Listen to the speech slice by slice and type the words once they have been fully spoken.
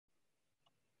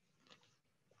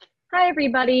Hi,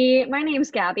 everybody. My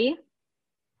name's Gabby,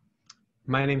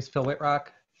 My name's Phil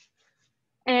Wittrock.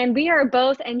 and we are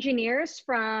both engineers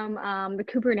from the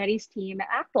Kubernetes team at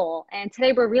Apple. And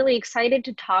today we're really excited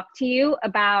to talk to you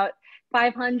about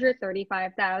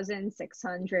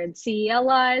 535,600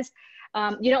 CLIs.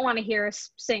 You don't want to hear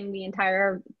us sing the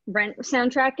entire Rent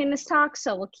soundtrack in this talk,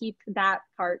 so we'll keep that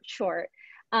part short.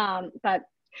 But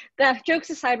the jokes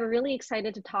aside, we're really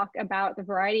excited to talk about the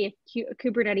variety of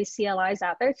Kubernetes CLIs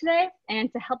out there today and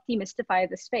to help demystify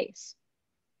the space.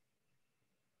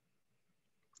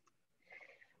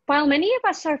 While many of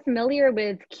us are familiar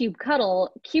with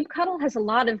kubectl has a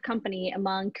lot of company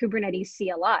among Kubernetes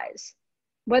CLIs.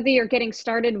 Whether you're getting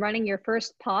started running your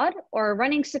first pod or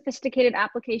running sophisticated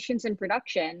applications in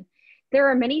production, there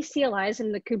are many CLIs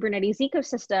in the Kubernetes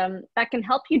ecosystem that can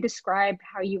help you describe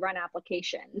how you run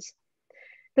applications.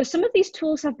 Though some of these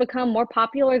tools have become more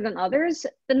popular than others,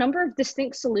 the number of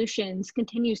distinct solutions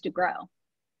continues to grow.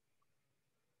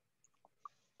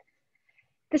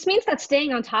 This means that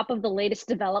staying on top of the latest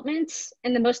developments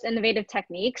and the most innovative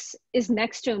techniques is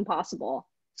next to impossible.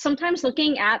 Sometimes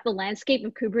looking at the landscape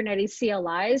of Kubernetes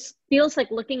CLIs feels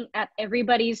like looking at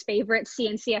everybody's favorite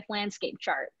CNCF landscape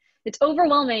chart. It's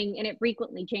overwhelming and it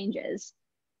frequently changes.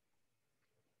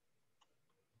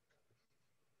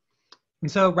 And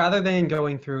so rather than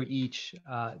going through each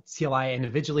CLI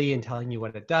individually and telling you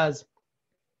what it does,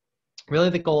 really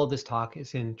the goal of this talk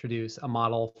is to introduce a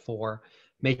model for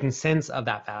making sense of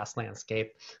that vast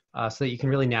landscape so that you can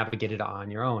really navigate it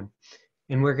on your own.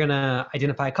 And we're gonna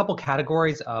identify a couple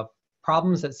categories of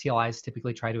problems that CLIs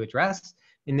typically try to address,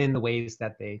 and then the ways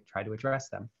that they try to address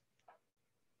them.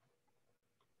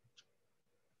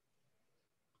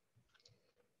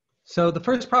 So the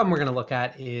first problem we're going to look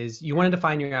at is you want to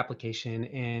define your application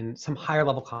in some higher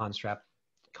level construct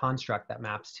that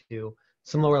maps to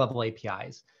some lower level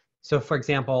APIs. So for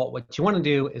example, what you want to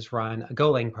do is run a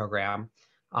Golang program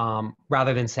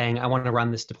rather than saying, I want to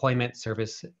run this deployment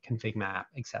service config map,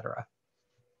 etc.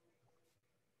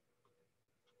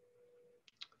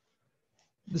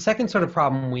 The second sort of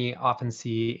problem we often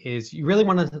see is you really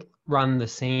want to run the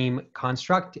same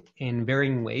construct in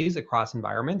varying ways across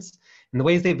environments. And the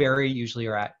ways they vary usually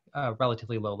are at a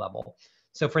relatively low level.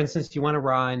 So for instance, you want to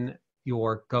run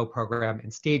your Go program in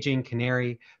staging,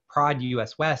 canary, prod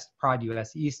US West, prod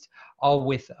US East, all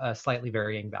with slightly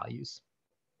varying values.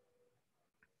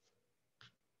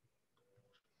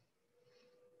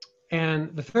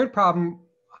 And the third problem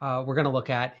we're going to look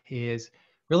at is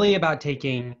really about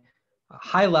taking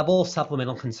high-level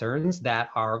supplemental concerns that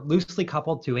are loosely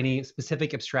coupled to any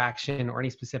specific abstraction or any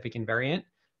specific invariant,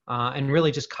 and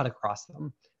really just cut across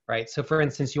them, right? So for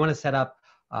instance, you want to set up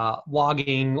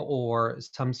logging or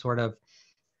some sort of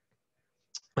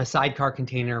a sidecar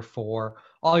container for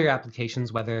all your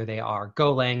applications, whether they are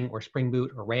Golang or Spring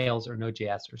Boot or Rails or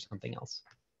Node.js or something else.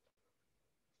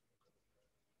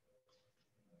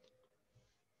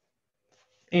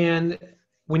 And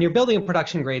when you're building a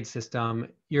production grade system,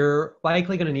 you're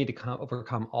likely going to need to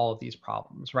overcome all of these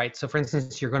problems, right? So for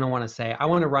instance, you're going to want to say, I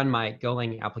want to run my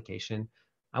Golang application.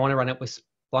 I want to run it with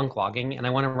Splunk logging, and I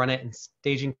want to run it in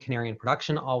staging, canary, and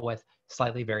production, all with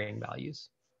slightly varying values.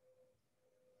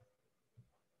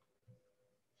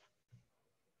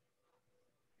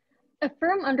 A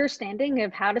firm understanding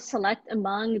of how to select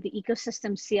among the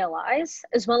ecosystem CLIs,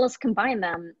 as well as combine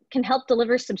them, can help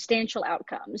deliver substantial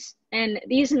outcomes. And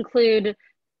these include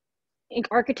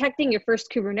architecting your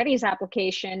first Kubernetes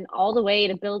application all the way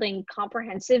to building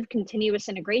comprehensive continuous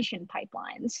integration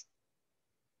pipelines.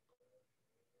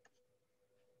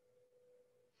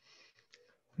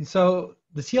 And so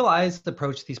the CLIs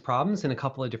approach these problems in a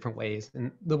couple of different ways.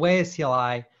 And the way a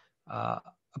CLI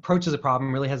approaches a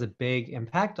problem really has a big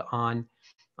impact on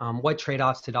what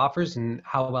trade-offs it offers and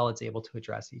how well it's able to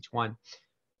address each one.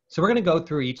 So we're going to go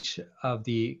through each of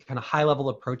the kind of high-level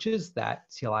approaches that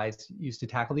CLIs use to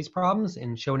tackle these problems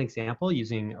and show an example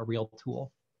using a real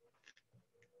tool.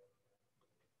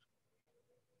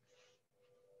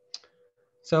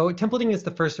 So templating is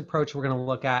the first approach we're going to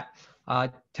look at.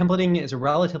 Templating is a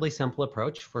relatively simple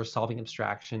approach for solving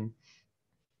abstraction.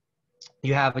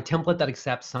 You have a template that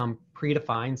accepts some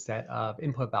predefined set of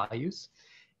input values,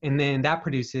 and then that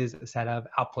produces a set of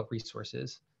output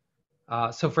resources.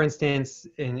 So for instance,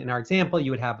 in our example,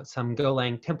 you would have some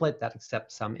Golang template that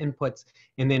accepts some inputs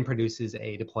and then produces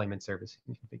a deployment service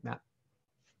config map.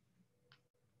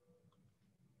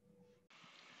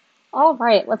 All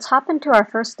right, let's hop into our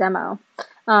first demo.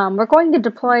 We're going to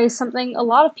deploy something a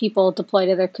lot of people deploy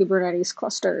to their Kubernetes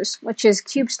clusters, which is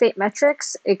kube state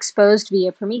metrics exposed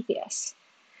via Prometheus.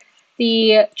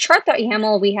 The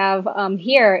chart.yaml we have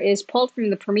here is pulled from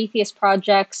the Prometheus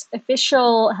project's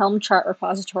official Helm chart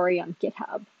repository on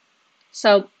GitHub.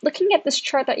 So looking at this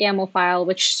chart.yaml file,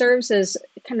 which serves as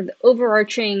kind of the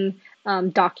overarching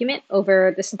document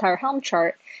over this entire Helm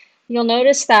chart, you'll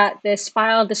notice that this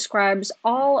file describes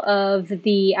all of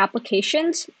the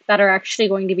applications that are actually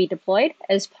going to be deployed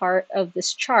as part of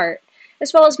this chart,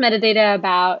 as well as metadata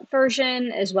about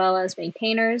version, as well as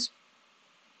maintainers.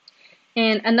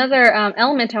 And another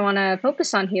element I want to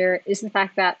focus on here is the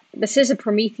fact that this is a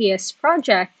Prometheus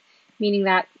project, meaning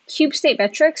that kube state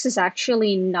metrics is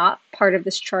actually not part of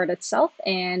this chart itself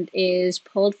and is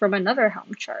pulled from another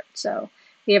Helm chart. So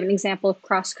we have an example of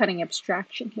cross-cutting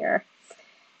abstraction here.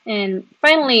 And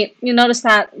finally, you'll notice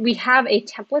that we have a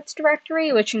templates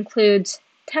directory, which includes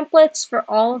templates for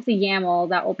all of the YAML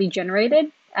that will be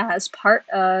generated as part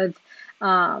of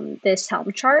this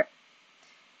Helm chart,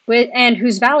 and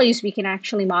whose values we can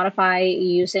actually modify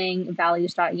using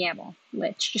values.yaml,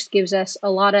 which just gives us a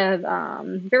lot of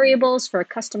variables for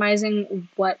customizing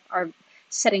what our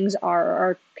settings are, or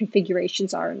our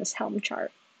configurations are in this Helm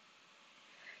chart.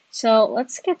 So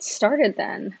let's get started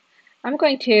then. I'm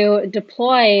going to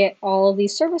deploy all of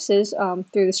these services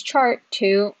through this chart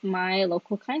to my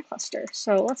local client cluster.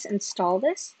 So let's install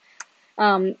this.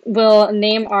 We'll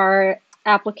name our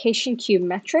application kube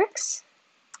metrics.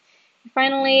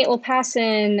 Finally, we'll pass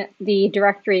in the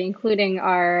directory, including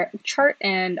our chart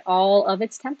and all of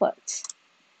its templates.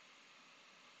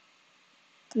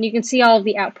 And you can see all of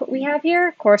the output we have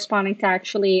here corresponding to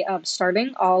actually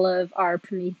starting all of our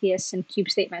Prometheus and kube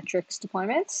state metrics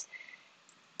deployments.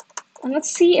 And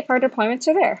let's see if our deployments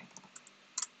are there.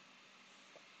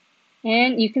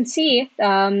 And you can see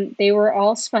they were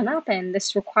all spun up, and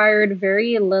this required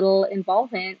very little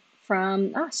involvement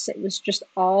from us. It was just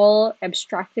all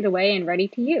abstracted away and ready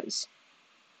to use.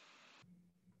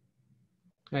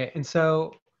 Right, and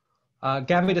so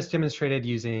Gabbi just demonstrated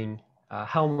using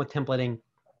Helm with templating.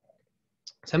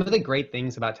 Some of the great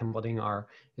things about templating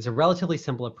is a relatively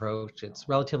simple approach. It's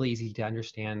relatively easy to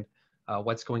understand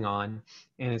what's going on,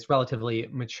 and it's relatively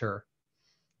mature.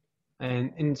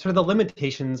 And sort of the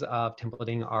limitations of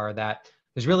templating are that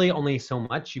there's really only so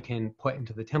much you can put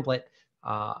into the template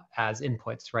as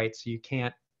inputs, right? So you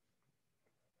can't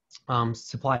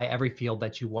supply every field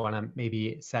that you want to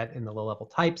maybe set in the low-level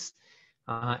types.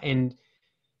 And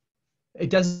it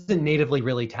doesn't natively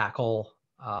really tackle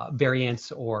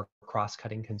variance or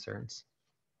cross-cutting concerns.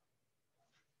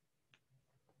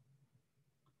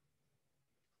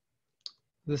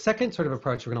 The second sort of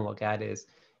approach we're going to look at is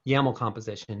YAML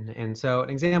composition. And so an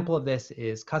example of this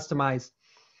is kustomize.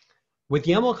 With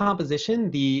YAML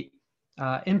composition, the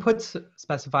inputs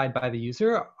specified by the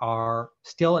user are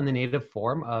still in the native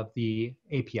form of the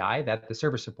API that the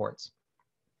server supports.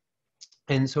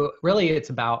 And so really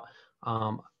it's about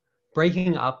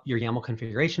breaking up your YAML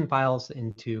configuration files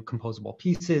into composable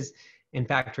pieces and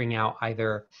factoring out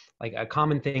either like a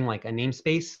common thing like a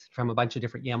namespace from a bunch of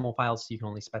different YAML files so you can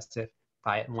only specify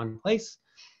it in one place,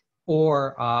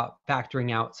 or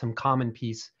factoring out some common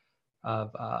piece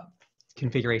of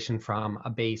configuration from a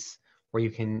base where you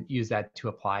can use that to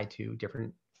apply to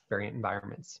different variant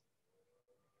environments.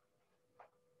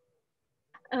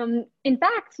 In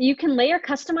fact, you can layer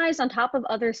kustomize on top of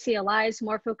other CLIs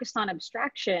more focused on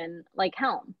abstraction, like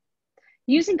Helm.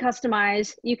 Using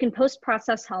kustomize, you can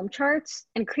post-process Helm charts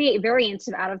and create variants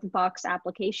of out-of-the-box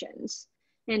applications.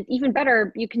 And even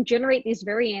better, you can generate these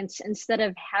variants instead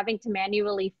of having to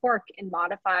manually fork and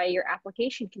modify your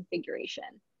application configuration.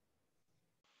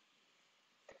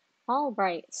 All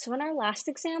right, so in our last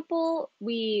example,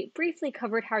 we briefly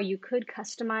covered how you could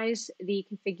customize the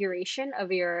configuration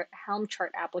of your Helm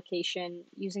chart application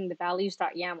using the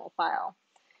values.yaml file.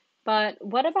 But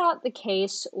what about the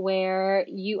case where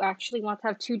you actually want to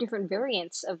have two different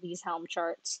variants of these Helm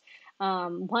charts,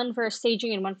 one for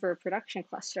staging and one for a production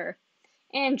cluster?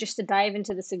 And just to dive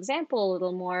into this example a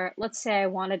little more, let's say I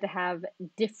wanted to have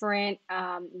different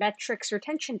metrics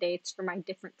retention dates for my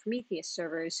different Prometheus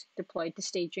servers deployed to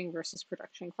staging versus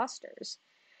production clusters.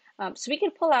 So we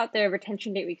can pull out the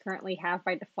retention date we currently have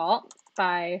by default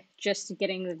by just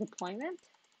getting the deployment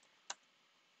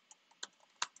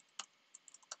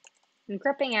and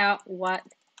grepping out what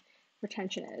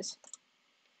retention is.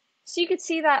 So you can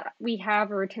see that we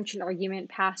have a retention argument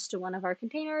passed to one of our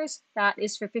containers that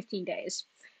is for 15 days.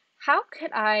 How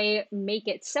could I make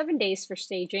it 7 days for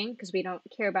staging, because we don't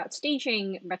care about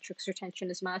staging metrics retention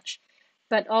as much,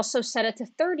 but also set it to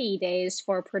 30 days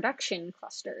for production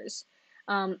clusters?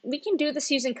 We can do this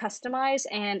using kustomize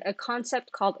and a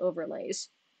concept called overlays.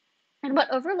 And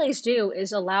what overlays do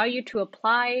is allow you to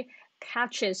apply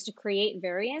patches to create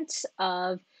variants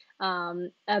of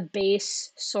a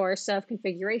base source of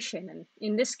configuration. And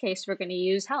in this case, we're going to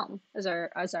use Helm as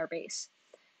our base.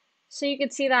 So you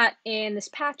can see that in this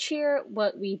patch here,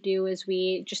 what we do is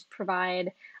we just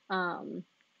provide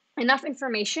enough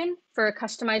information for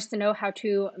Kustomize to know how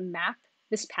to map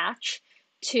this patch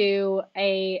to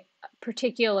a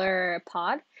particular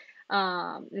pod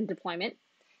in deployment.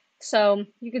 So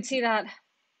you can see that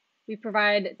we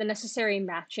provide the necessary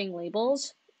matching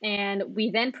labels, and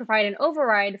we then provide an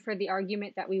override for the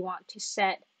argument that we want to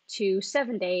set to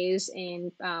 7 days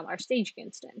in our staging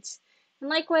instance. And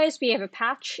likewise, we have a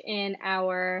patch in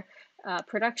our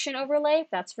production overlay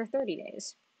that's for 30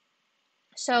 days.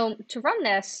 So to run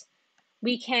this,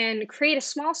 we can create a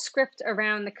small script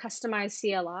around the kustomize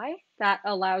CLI that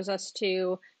allows us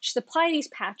to just apply these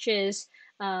patches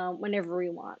whenever we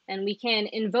want. And we can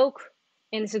invoke,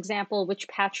 in this example, which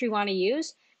patch we want to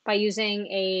use by using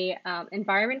a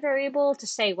environment variable to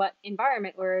say what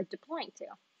environment we're deploying to.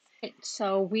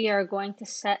 So we are going to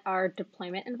set our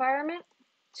deployment environment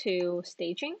to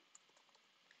staging.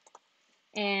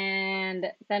 And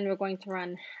then we're going to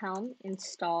run helm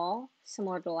install,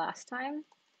 similar to last time.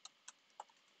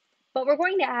 But we're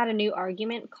going to add a new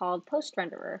argument called post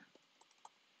renderer.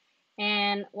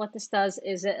 And what this does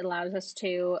is it allows us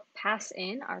to pass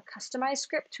in our customized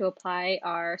script to apply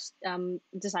our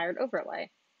desired overlay.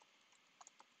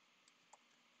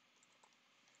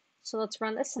 So let's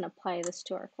run this and apply this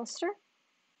to our cluster.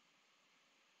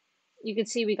 You can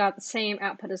see we got the same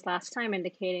output as last time,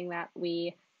 indicating that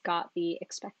we got the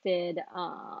expected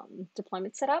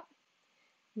deployment set up.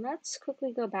 Let's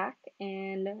quickly go back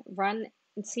and run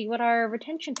and see what our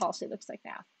retention policy looks like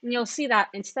now. And you'll see that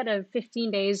instead of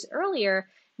 15 days earlier,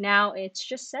 now it's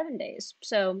just 7 days.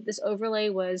 So this overlay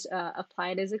was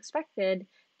applied as expected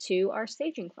to our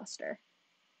staging cluster.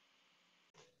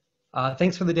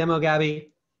 Thanks for the demo, Gabbi.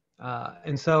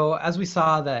 And so as we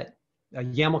saw that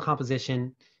YAML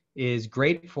composition is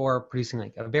great for producing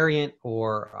like a variant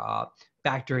or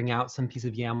factoring out some piece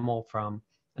of YAML from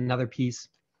another piece.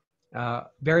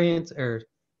 Variants or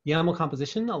YAML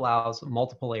composition allows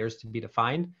multiple layers to be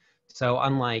defined. So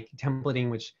unlike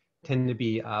templating, which tend to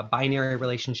be binary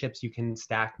relationships, you can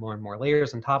stack more and more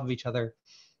layers on top of each other.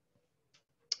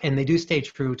 And they do stay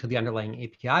true to the underlying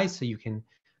APIs, so you can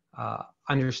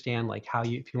understand like how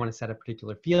you, if you want to set a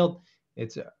particular field,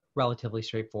 it's relatively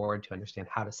straightforward to understand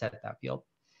how to set that field.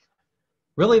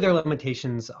 Really, their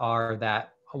limitations are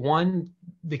that one,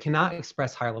 they cannot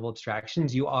express higher level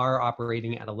abstractions. You are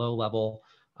operating at a low level,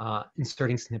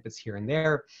 inserting snippets here and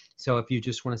there. So if you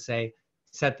just want to say,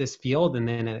 set this field, and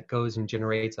then it goes and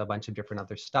generates a bunch of different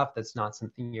other stuff, that's not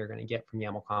something you're going to get from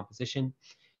YAML composition.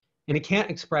 And it can't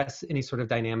express any sort of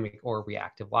dynamic or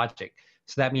reactive logic.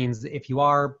 So that means if you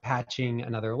are patching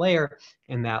another layer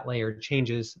and that layer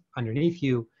changes underneath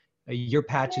you, your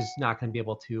patch is not going to be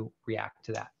able to react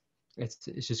to that. It's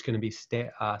just going to be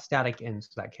static, and so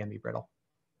that can be brittle.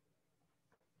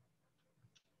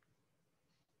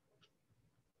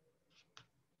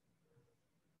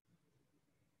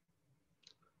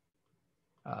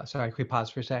 Sorry, can we pause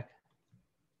for a sec?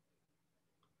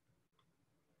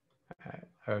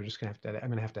 I'm just gonna have to. I'm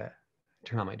gonna have to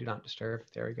turn on my do not disturb.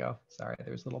 There we go. Sorry,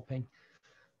 there was a little ping.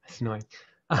 That's annoying.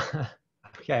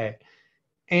 Okay,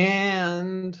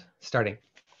 and starting.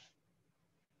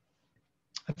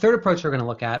 A third approach we're going to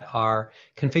look at are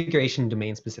configuration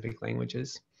domain-specific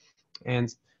languages.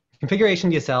 And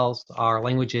configuration DSLs are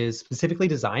languages specifically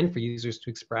designed for users to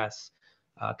express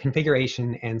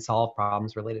configuration and solve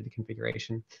problems related to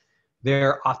configuration.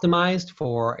 They're optimized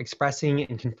for expressing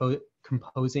and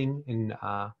composing and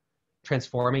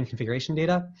transforming configuration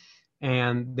data.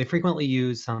 And they frequently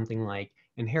use something like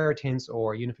inheritance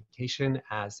or unification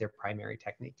as their primary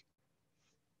technique.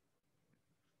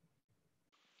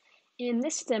 In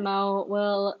this demo,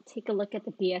 we'll take a look at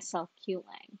the DSL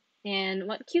QLang. And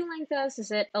what QLang does is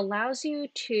it allows you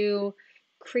to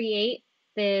create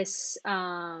this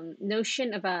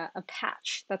notion of a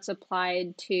patch that's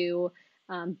applied to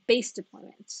base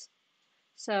deployments.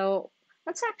 So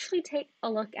let's actually take a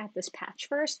look at this patch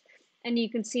first. And you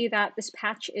can see that this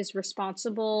patch is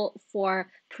responsible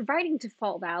for providing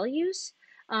default values,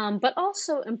 but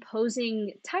also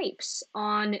imposing types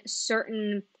on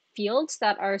certain fields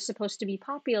that are supposed to be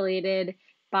populated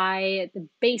by the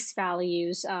base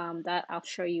values that I'll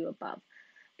show you above.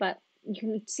 But you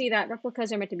can see that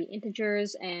replicas are meant to be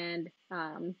integers and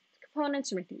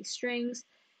components are meant to be strings.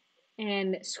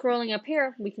 And scrolling up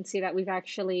here, we can see that we've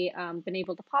actually been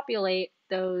able to populate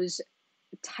those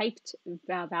typed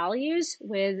values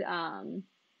with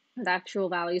actual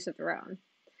values of their own.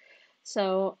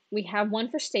 So we have one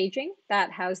for staging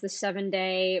that has the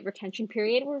 7-day retention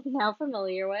period we're now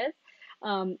familiar with.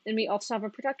 And we also have a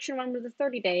production one with a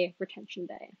 30-day retention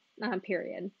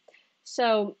period.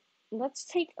 So let's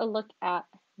take a look at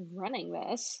running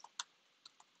this.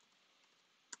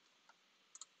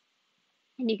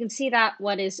 And you can see that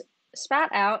what is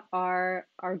spat out are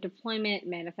our deployment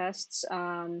manifests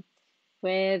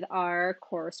with our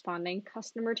corresponding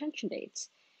customer retention dates.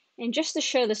 And just to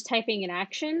show this typing in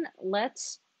action,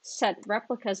 let's set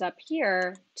replicas up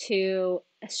here to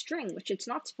a string, which it's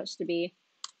not supposed to be.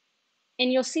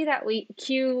 And you'll see that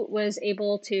Q was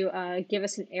able to give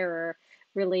us an error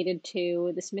related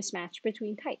to this mismatch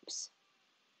between types.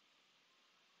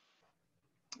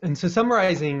 And so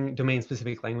summarizing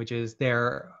domain-specific languages,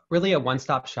 they're really a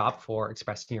one-stop shop for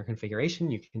expressing your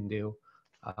configuration. You can do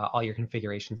all your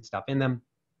configuration stuff in them.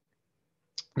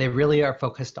 They really are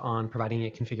focused on providing a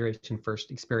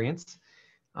configuration-first experience.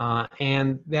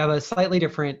 And they have a slightly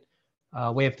different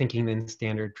way of thinking than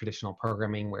standard traditional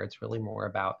programming, where it's really more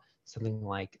about something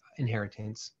like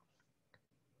inheritance.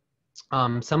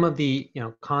 Some of the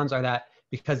cons are that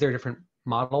because they're a different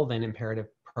model than imperative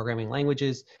programming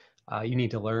languages, you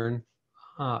need to learn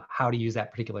how to use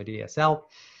that particular DSL.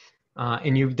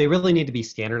 And they really need to be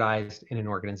standardized in an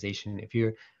organization. If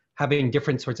you're having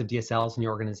different sorts of DSLs in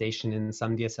your organization, and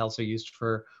some DSLs are used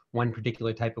for one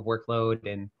particular type of workload,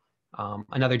 and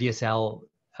another DSL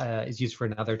is used for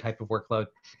another type of workload,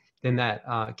 then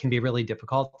that can be really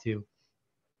difficult to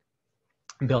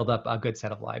build up a good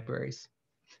set of libraries.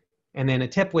 And then a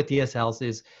tip with DSLs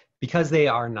is, because they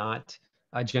are not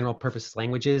general purpose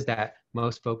languages that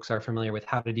most folks are familiar with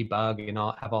how to debug and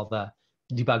have all the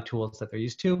debug tools that they're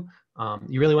used to,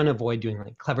 you really want to avoid doing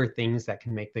like clever things that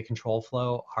can make the control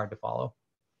flow hard to follow.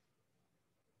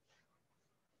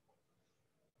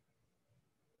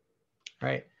 All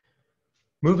right,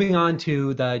 moving on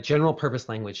to the general purpose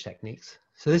language techniques.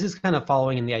 So this is kind of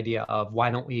following in the idea of,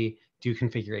 why don't we do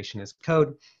configuration as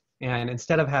code? And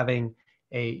instead of having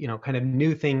a kind of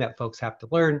new thing that folks have to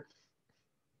learn,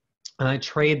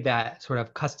 trade that sort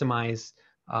of customized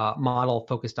model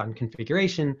focused on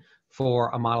configuration for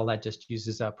a model that just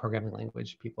uses a programming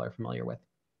language people are familiar with.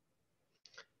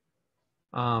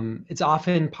 It's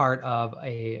often part of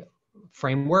a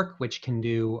framework which can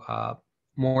do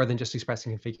more than just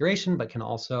expressing configuration, but can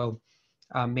also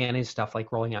manage stuff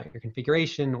like rolling out your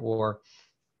configuration or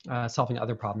solving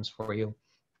other problems for you.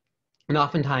 And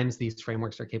oftentimes these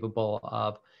frameworks are capable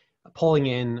of pulling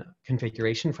in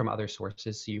configuration from other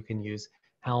sources, so you can use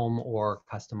Helm or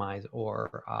Kustomize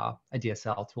or a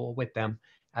DSL tool with them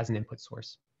as an input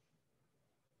source.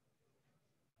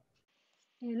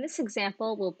 In this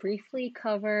example, we'll briefly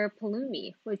cover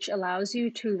Pulumi, which allows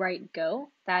you to write Go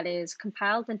that is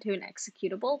compiled into an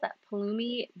executable that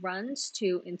Pulumi runs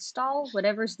to install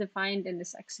whatever's defined in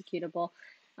this executable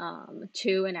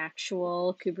to an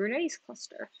actual Kubernetes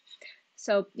cluster.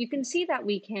 So you can see that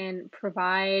we can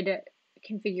provide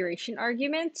configuration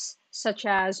arguments, such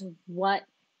as what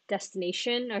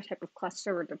destination or type of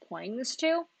cluster we're deploying this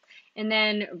to, and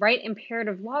then write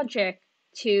imperative logic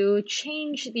to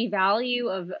change the value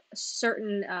of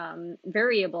certain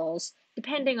variables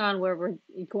depending on where we're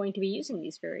going to be using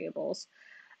these variables.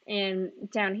 And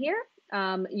down here,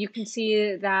 you can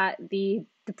see that the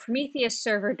Prometheus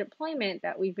server deployment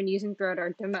that we've been using throughout our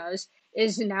demos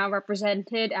is now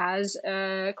represented as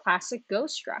a classic Go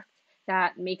struct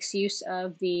that makes use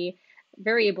of the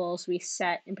variables we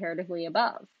set imperatively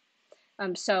above.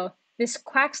 So this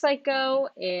quacks like Go,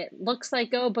 it looks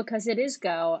like Go because it is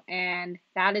Go, and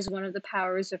that is one of the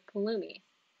powers of Pulumi.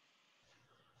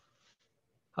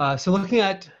 So looking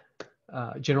at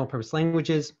general purpose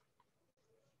languages,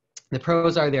 the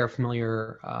pros are their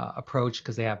familiar approach,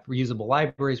 because they have reusable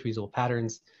libraries, reusable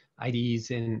patterns,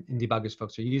 IDEs, and debuggers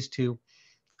folks are used to.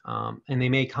 And they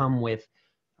may come with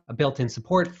a built-in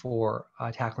support for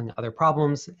tackling other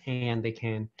problems, and they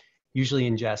can usually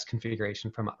ingest configuration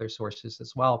from other sources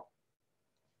as well.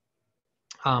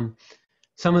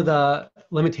 Some of the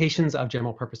limitations of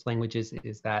general purpose languages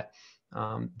is that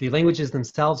the languages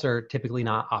themselves are typically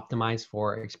not optimized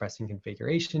for expressing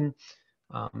configuration.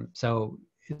 So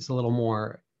it's a little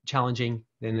more challenging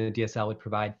than a DSL would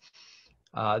provide.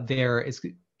 There is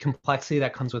complexity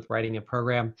that comes with writing a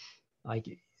program. Like,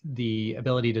 the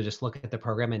ability to just look at the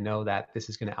program and know that this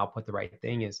is going to output the right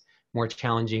thing is more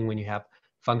challenging when you have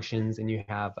functions and you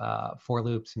have for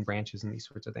loops and branches and these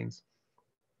sorts of things.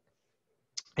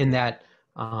 And that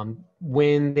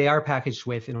when they are packaged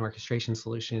with an orchestration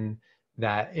solution,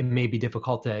 that it may be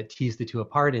difficult to tease the two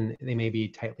apart, and they may be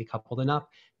tightly coupled enough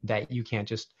that you can't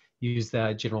just use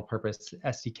the general purpose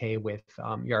SDK with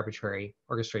your arbitrary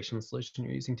orchestration solution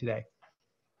you're using today.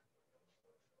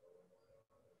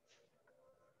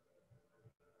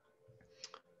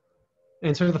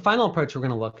 And sort of the final approach we're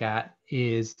going to look at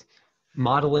is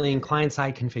modeling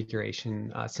client-side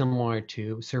configuration similar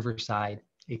to server-side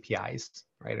APIs,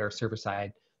 right, or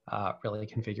server-side really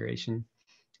configuration.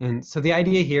 And so the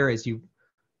idea here is you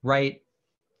write,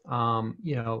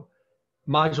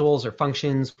 modules or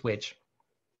functions which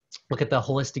look at the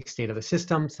holistic state of the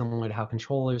system, similar to how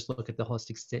controllers look at the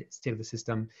holistic state of the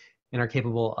system, and are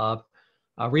capable of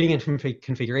reading into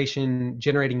configuration,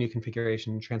 generating new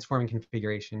configuration, transforming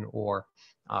configuration, or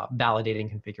validating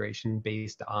configuration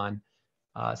based on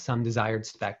some desired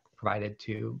spec provided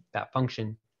to that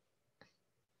function.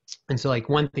 And so like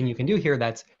one thing you can do here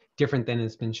that's different than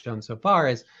has been shown so far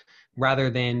is rather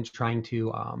than trying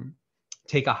to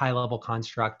take a high-level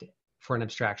construct for an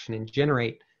abstraction and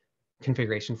generate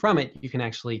configuration from it, you can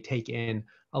actually take in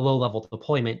a low-level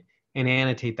deployment and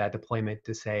annotate that deployment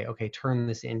to say, okay, turn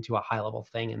this into a high-level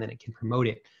thing, and then it can promote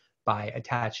it by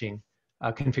attaching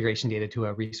configuration data to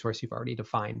a resource you've already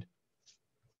defined.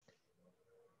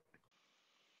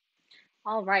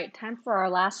 All right, time for our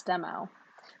last demo,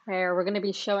 where we're going to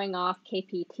be showing off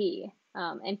KPT.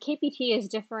 And KPT is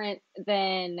different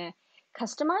than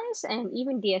kustomize and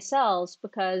even DSLs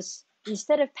because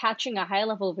instead of patching a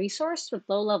high-level resource with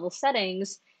low-level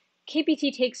settings,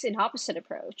 KPT takes an opposite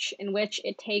approach in which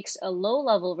it takes a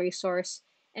low-level resource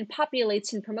and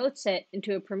populates and promotes it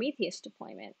into a Prometheus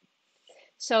deployment.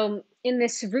 So in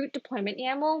this root deployment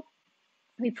YAML,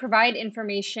 we provide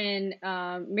information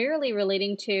merely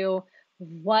relating to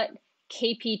what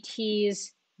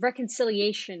KPT's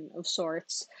reconciliation of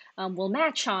sorts will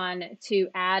match on to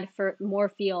add for more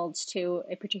fields to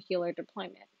a particular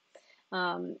deployment.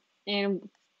 And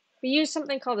we use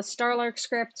something called a Starlark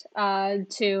script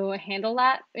to handle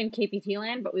that in KPT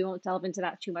land, but we won't delve into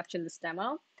that too much in this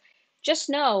demo. Just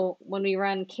know when we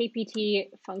run KPT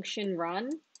function run,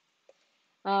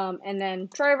 and then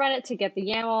try run it to get the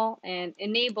YAML and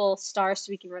enable star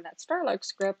so we can run that Starlark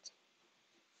script,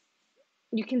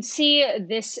 you can see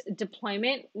this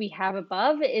deployment we have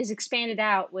above is expanded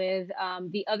out with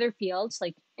the other fields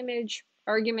like image,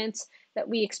 arguments that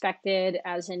we expected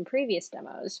as in previous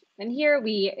demos. And here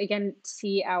we again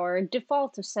see our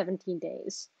default of 17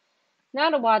 days. Now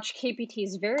to watch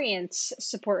KPT's variants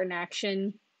support in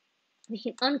action, we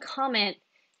can uncomment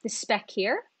the spec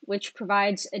here, which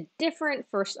provides a different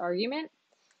first argument,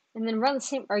 and then run the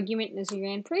same argument as we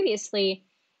ran previously,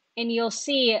 and you'll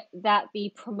see that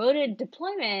the promoted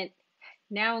deployment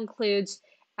now includes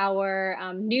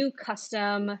our new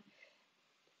custom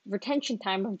retention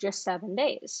time of just 7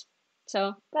 days.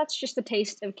 So that's just a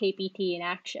taste of KPT in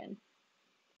action.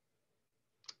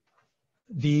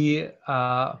 The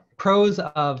pros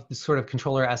of the sort of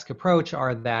controller-esque approach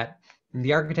are that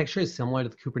the architecture is similar to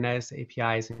the Kubernetes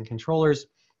APIs and controllers,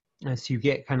 so you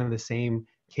get kind of the same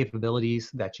capabilities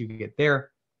that you get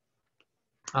there.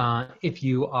 If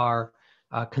you are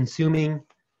consuming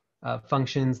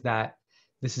functions, that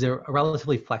this is a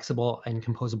relatively flexible and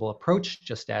composable approach,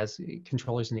 just as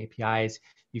controllers and APIs,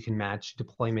 you can match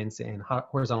deployments and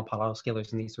horizontal pod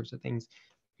autoscalers and these sorts of things.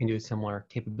 You can do similar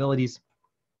capabilities.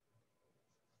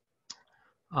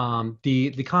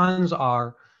 The cons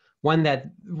are, one,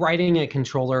 that writing a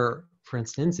controller, for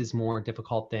instance, is more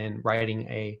difficult than writing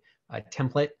a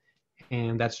template,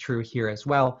 and that's true here as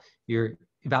well. You're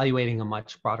evaluating a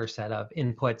much broader set of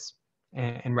inputs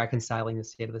and reconciling the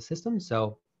state of the system,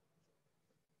 so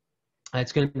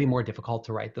it's going to be more difficult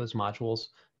to write those modules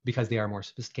because they are more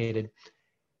sophisticated.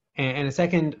 And a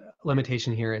second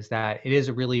limitation here is that it is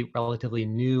a really relatively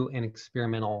new and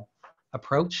experimental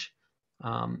approach.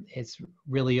 It's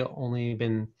really only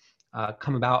been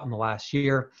come about in the last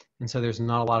year, and so there's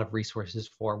not a lot of resources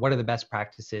for what are the best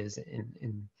practices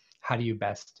and how do you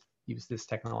best use this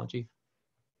technology.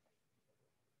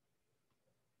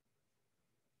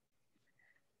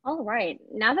 All right,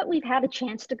 now that we've had a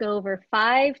chance to go over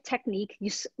 5 techniques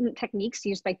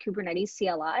used by Kubernetes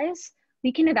CLIs,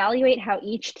 we can evaluate how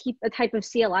each type of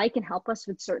CLI can help us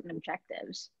with certain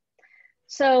objectives.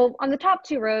 So on the top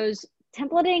 2 rows,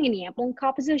 templating and YAML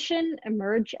composition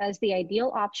emerge as the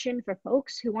ideal option for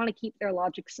folks who want to keep their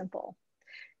logic simple.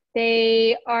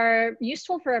 They are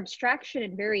useful for abstraction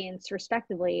and variance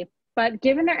respectively, but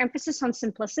given their emphasis on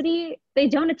simplicity, they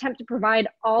don't attempt to provide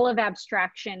all of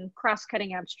abstraction,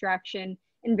 cross-cutting abstraction,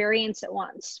 and variance at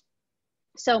once.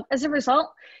 So as a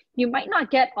result, you might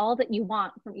not get all that you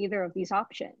want from either of these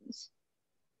options.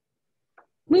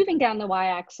 Moving down the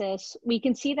y-axis, we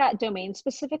can see that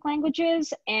domain-specific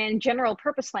languages and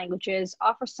general-purpose languages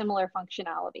offer similar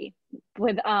functionality,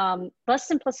 with less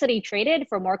simplicity traded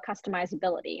for more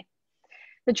customizability.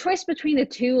 The choice between the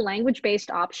two language-based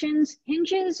options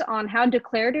hinges on how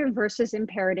declarative versus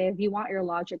imperative you want your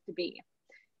logic to be.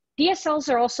 DSLs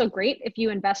are also great if you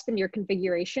invest in your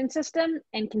configuration system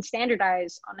and can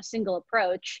standardize on a single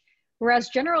approach, whereas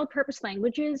general purpose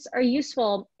languages are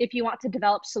useful if you want to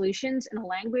develop solutions in a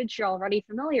language you're already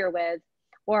familiar with,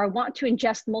 or want to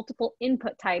ingest multiple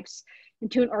input types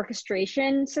into an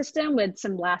orchestration system with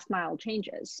some last mile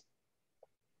changes.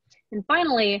 And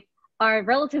finally, our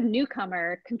relative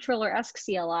newcomer, controller-esque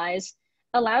CLIs,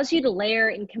 allows you to layer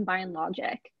and combine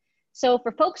logic. So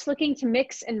for folks looking to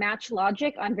mix and match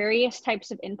logic on various types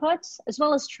of inputs, as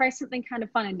well as try something kind of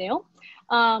fun and new,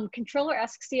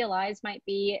 controller-esque CLIs might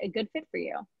be a good fit for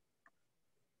you.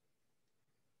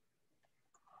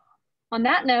 On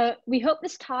that note, we hope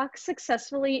this talk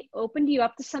successfully opened you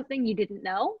up to something you didn't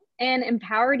know and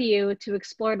empowered you to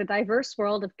explore the diverse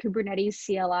world of Kubernetes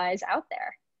CLIs out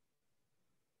there.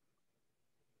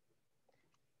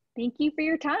 Thank you for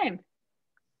your time.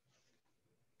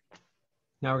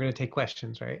 Now we're going to take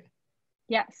questions, right?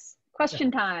 Yes, question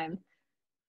time.